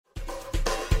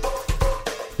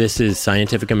This is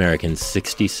Scientific American's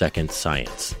 60-Second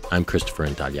Science. I'm Christopher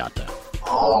Intagliata.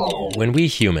 When we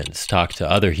humans talk to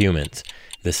other humans,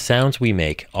 the sounds we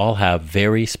make all have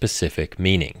very specific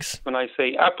meanings. When I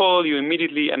say apple, you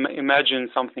immediately imagine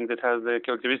something that has the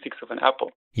characteristics of an apple.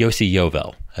 Yossi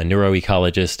Yovel, a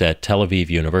neuroecologist at Tel Aviv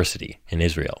University in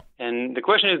Israel. And the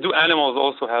question is, do animals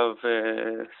also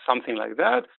have something like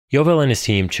that? Yovel and his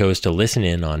team chose to listen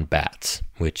in on bats,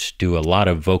 which do a lot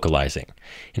of vocalizing.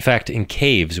 In fact, in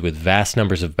caves with vast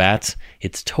numbers of bats,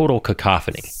 it's total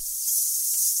cacophony.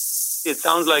 It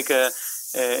sounds like a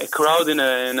crowd in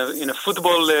a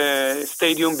football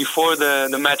stadium before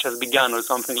the match has begun or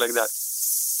something like that.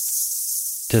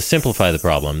 To simplify the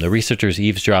problem, the researchers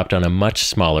eavesdropped on a much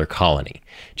smaller colony,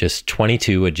 just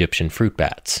 22 Egyptian fruit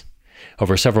bats.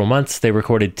 Over several months, they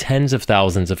recorded tens of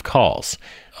thousands of calls,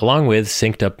 along with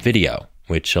synced-up video,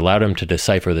 which allowed them to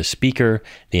decipher the speaker,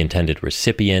 the intended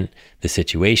recipient, the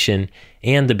situation,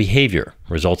 and the behavior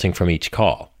resulting from each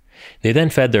call. They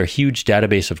then fed their huge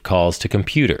database of calls to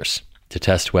computers to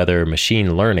test whether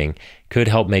machine learning could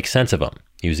help make sense of them,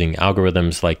 using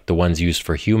algorithms like the ones used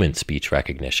for human speech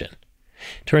recognition.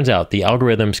 Turns out the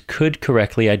algorithms could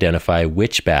correctly identify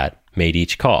which bat made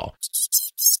each call,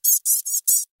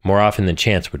 more often than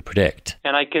chance would predict.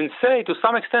 And I can say, to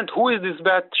some extent, who is this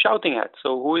bat shouting at?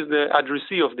 So who is the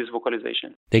addressee of this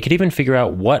vocalization? They could even figure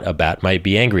out what a bat might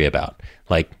be angry about,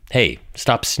 like, hey,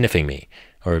 stop sniffing me,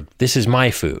 or this is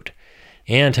my food,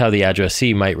 and how the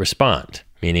addressee might respond,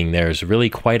 meaning there's really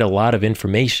quite a lot of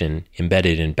information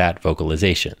embedded in bat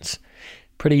vocalizations.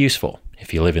 Pretty useful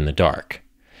if you live in the dark.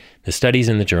 The study's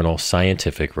in the journal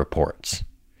Scientific Reports.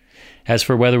 As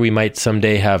for whether we might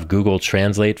someday have Google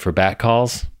Translate for bat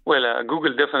calls, well,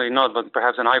 Google definitely not, but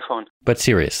perhaps an iPhone. But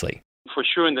seriously. For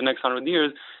sure, in the next 100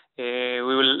 years,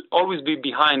 we will always be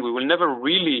behind. We will never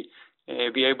really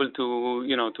be able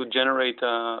to generate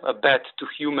a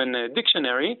bat-to-human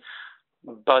dictionary,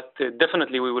 but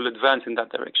definitely we will advance in that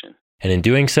direction. And in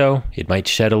doing so, it might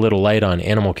shed a little light on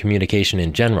animal communication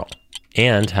in general,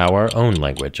 and how our own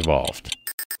language evolved.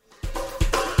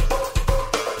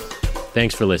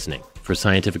 Thanks for listening. For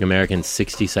Scientific American's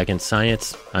 60-Second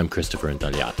Science, I'm Christopher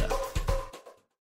Intagliata.